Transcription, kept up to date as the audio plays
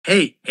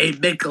Hey,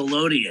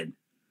 Nickelodeon.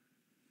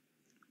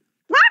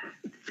 What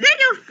did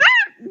you say?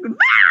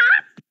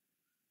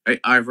 Hey,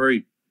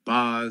 Ivory,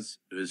 Boz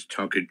is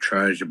talking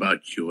trash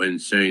about you and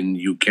saying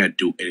you can't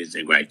do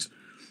anything right.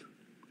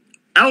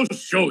 I'll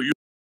show you,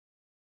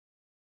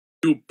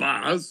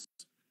 Boz.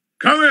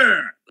 Come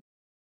here.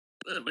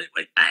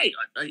 Wait. Hey.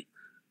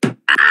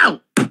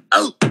 Ow!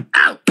 Oh,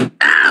 ow!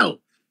 Ow!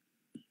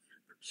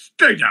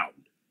 Stay down.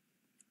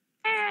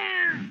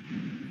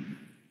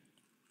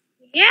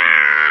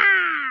 Yeah.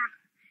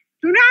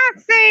 Do not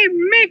say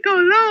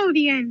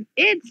Nickelodeon.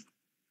 It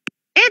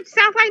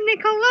sounds like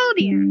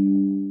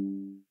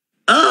Nickelodeon.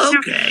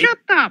 Okay. Now shut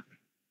up.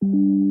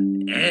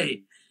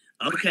 Hey,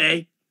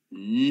 okay.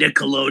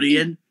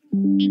 Nickelodeon.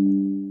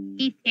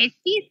 He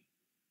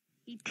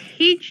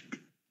teached.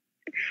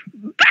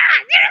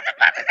 God, you're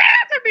supposed to say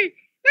that to me.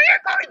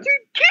 You're going to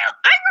kill.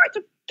 I'm going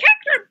to kick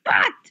your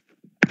butt.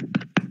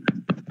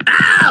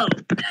 Ow!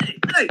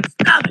 Hey,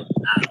 stop it!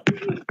 Ow!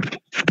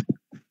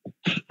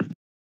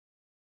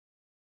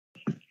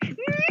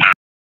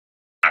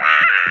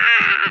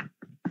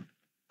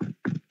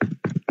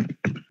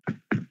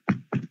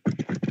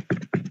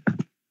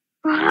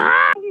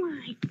 Oh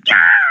my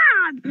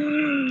God!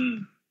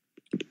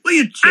 Will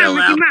you chill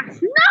out? Mickey Mouse.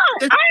 No,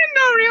 I'm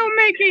the real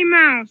Mickey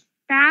Mouse.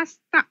 Bass,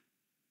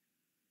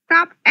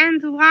 stop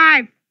and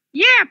live.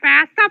 Yeah,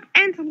 Bass, stop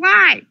and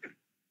live.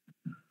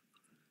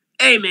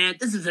 Hey, man,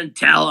 this isn't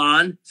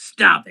Talon.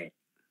 Stop it.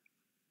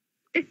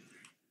 You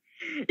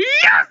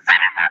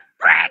son of a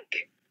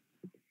brick!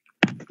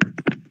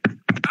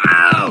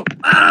 Ow!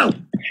 Ow!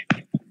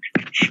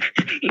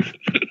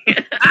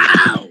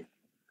 Ow!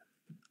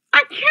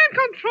 I can't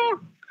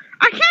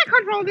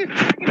control this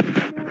dragon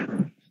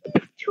anymore.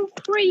 He's too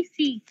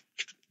crazy.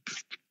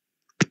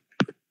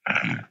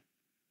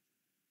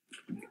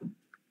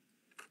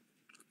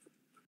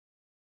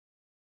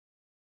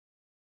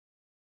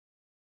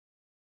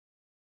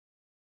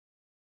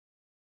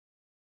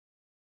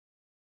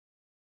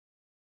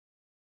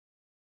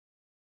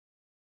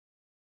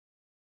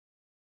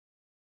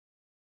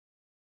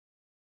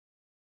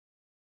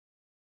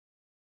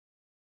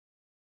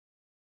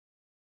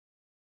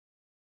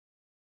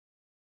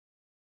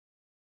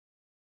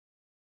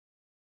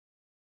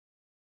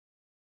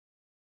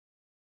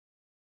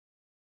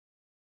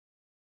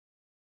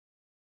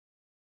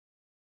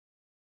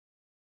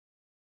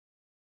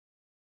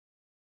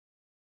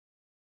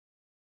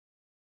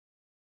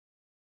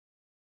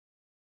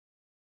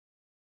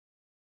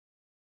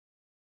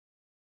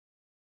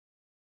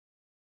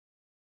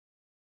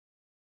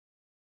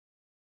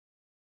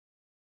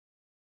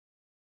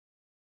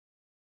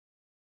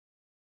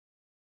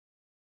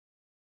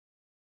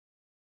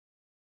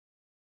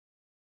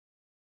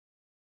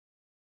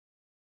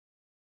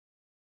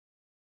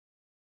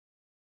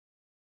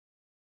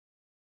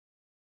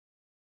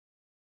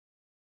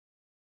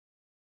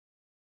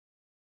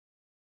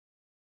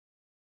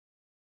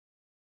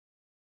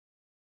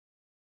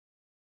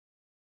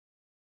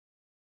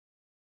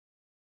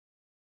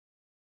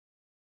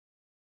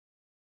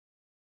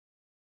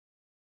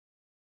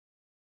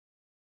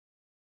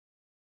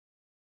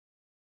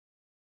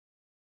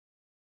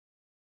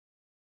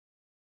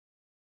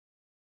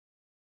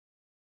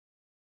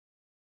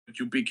 Would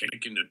you be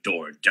kicking the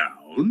door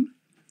down?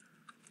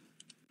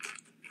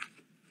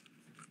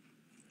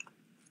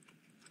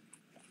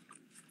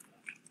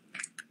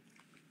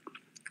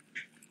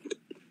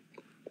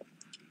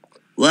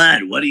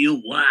 What? What do you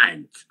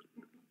want?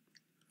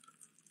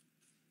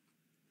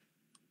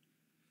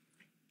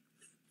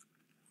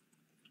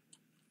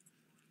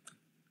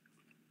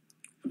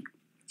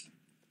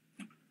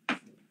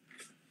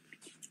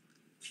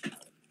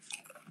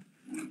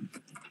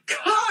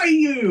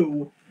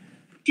 Caillou!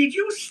 Did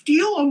you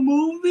steal a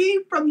movie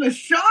from the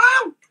shop?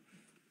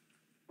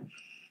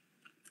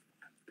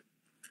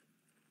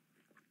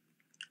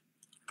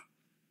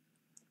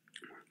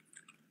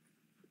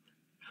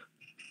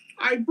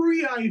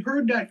 Ivory, I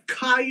heard that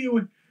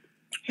Caillou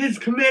has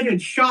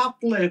committed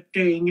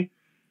shoplifting.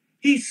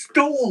 He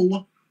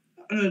stole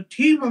a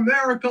Team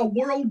America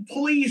World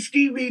Police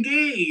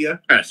DVD.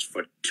 As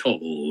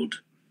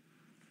foretold.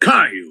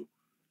 Caillou,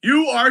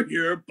 you are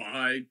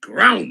hereby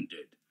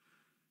grounded.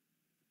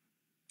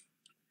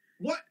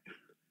 What?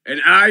 And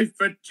I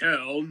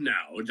foretell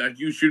now that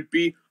you should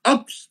be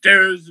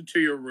upstairs to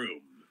your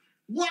room.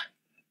 What?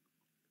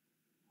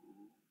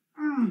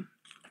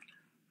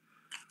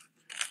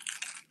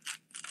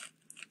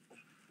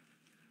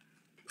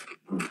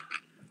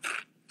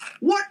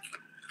 What?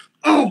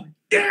 Oh,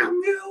 damn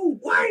you!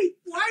 Why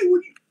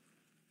would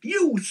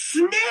you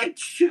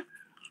snitch?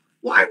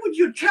 Why would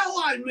you tell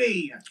on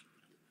me?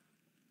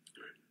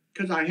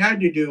 Because I had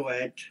to do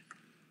it.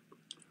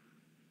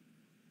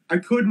 I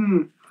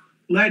couldn't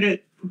let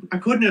it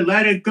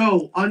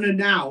go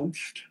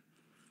unannounced.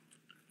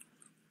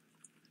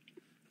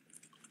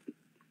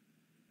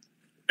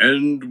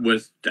 And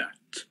with that,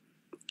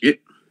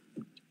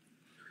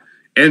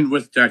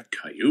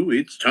 Caillou,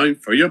 it's time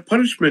for your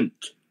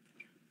punishment.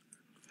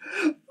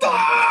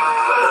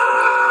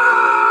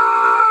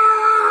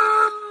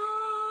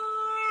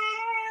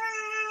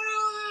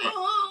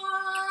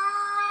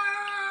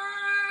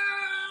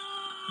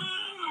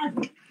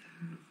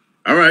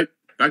 All right,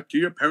 back to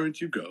your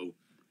parents you go.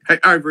 Hey,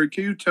 Ivory,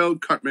 can you tell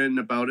Cartman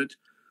about it?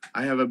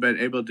 I haven't been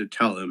able to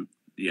tell him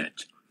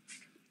yet.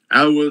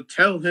 I will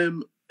tell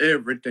him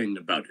everything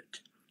about it.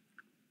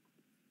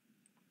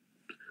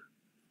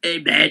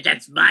 Hey, man,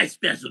 that's my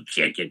special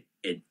chicken,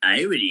 and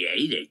I already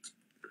ate it.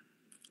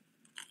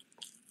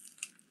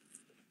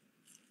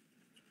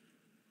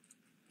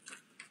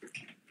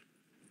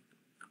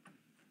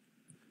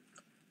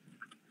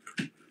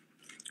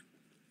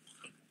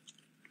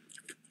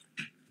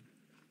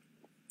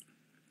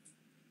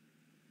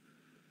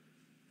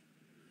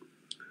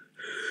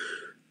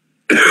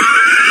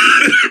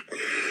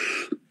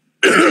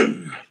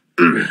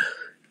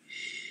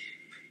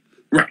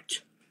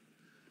 Right.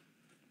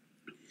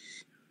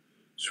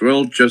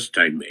 Swirl just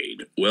I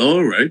made. Well,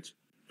 all right.